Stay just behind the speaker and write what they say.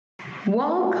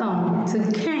Welcome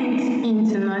to Kent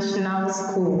International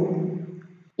School.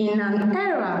 In an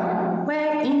era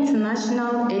where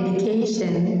international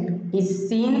education is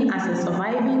seen as a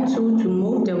surviving tool to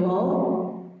move the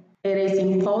world, it is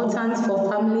important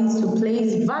for families to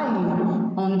place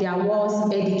value on their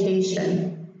world's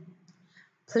education.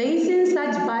 Placing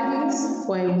such values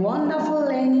for a wonderful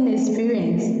learning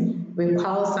experience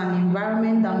requires an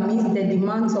environment that meets the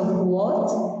demands of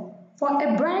what? For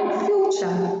a bright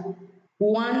future.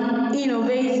 One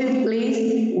innovative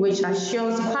place which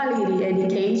assures quality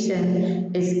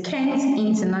education is Kent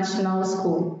International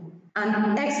School,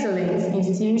 an excellent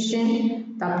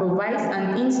institution that provides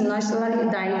an internationally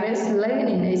diverse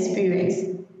learning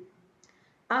experience.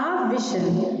 Our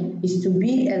vision is to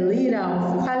be a leader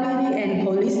of quality and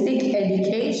holistic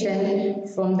education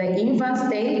from the infant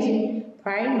stage,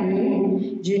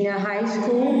 primary, junior high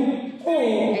school,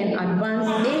 and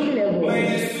advanced A-level.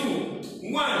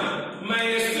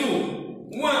 Minus 2.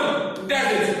 1. That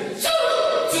is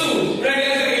 2.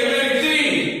 Ready?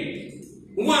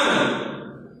 3.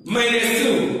 1. Minus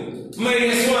 2.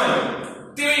 Minus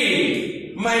 1.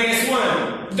 3. Minus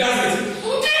 1. That's it.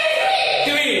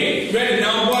 3. Ready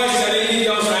now, boys. Challenge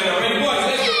yours right now. Ready, boys?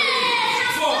 Let's go.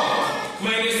 4.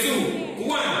 Minus 2.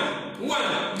 1.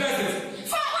 1. That's it.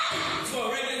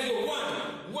 4. Ready? Let's go.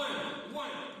 1. 1.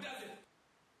 That's it.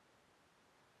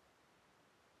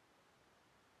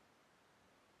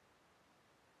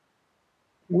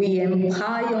 We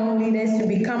empower young leaders to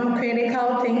become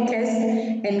critical thinkers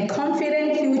and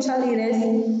confident future leaders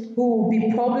who will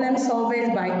be problem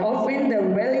solvers by offering the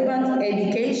relevant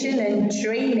education and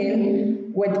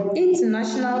training with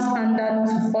international standards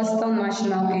to foster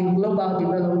national and global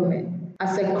development.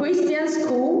 As a Christian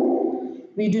school,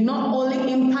 we do not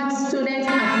only impact students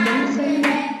academically,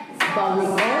 but we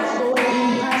also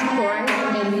impact Christ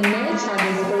and nurture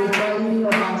the spirituality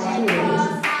of our students.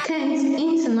 Kent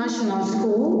International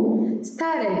School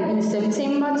started in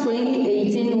September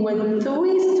 2018 with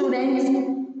 3 students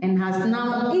and has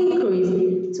now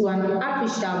increased to an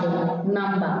appreciable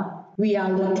number. We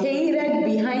are located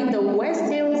behind the West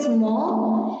Hills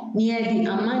Mall near the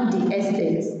Amandi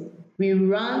Estate. We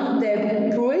run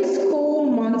the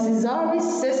preschool Montessori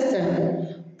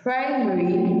system,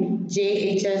 primary,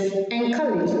 JHS, and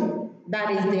college.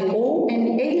 That is the O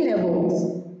and A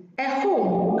levels. A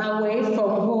home away from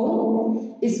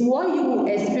home is what you will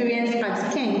experience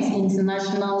at Kent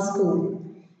International School,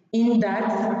 in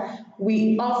that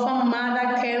we offer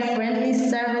mother care-friendly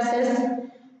services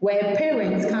where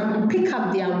parents can pick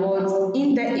up their wards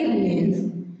in the evenings.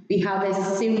 We have a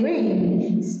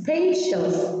serene,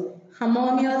 spacious,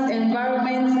 harmonious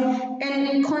environment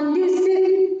and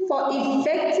conducive for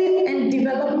effective and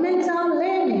developmental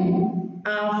learning.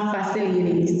 Our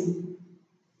facilities.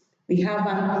 We have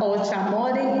an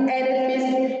ultra-modern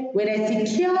edifice with a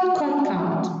secure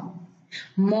compound,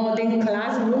 modern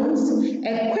classrooms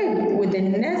equipped with the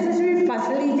necessary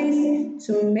facilities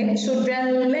to make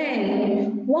children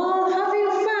learn while having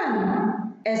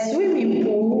fun, a swimming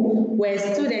pool where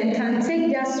students can take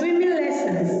their swimming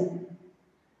lessons,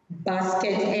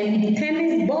 basket and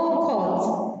tennis ball courts,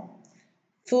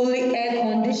 fully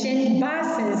air-conditioned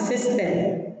bathing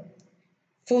system,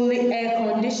 fully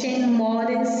air-conditioned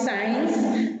modern science,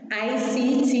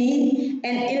 ICT,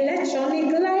 and electronic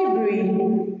library,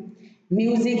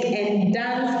 music and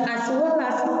dance as well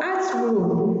as art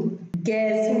room.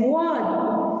 Guess what?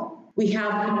 We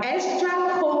have extra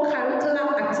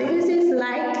co-curricular activities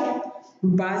like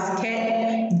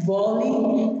basket,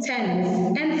 volley,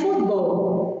 tennis, and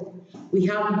football. We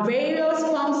have various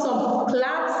forms of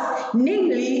clubs,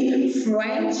 namely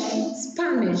French,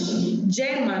 Spanish,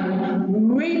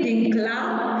 German, reading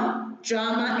club,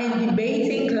 drama and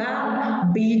debating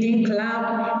club, beading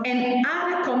club, and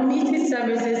other community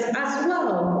services as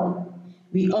well.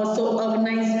 We also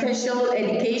organize special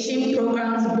education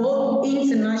programs, both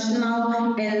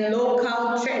international and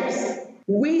local trips.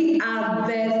 We are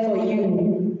there for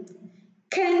you.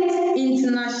 Kent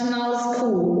International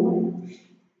School,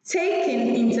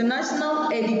 taking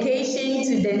international education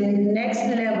to the next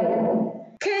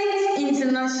level. Kent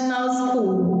International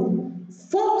School,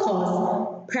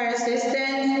 focus,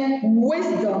 persistence,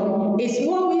 wisdom is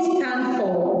what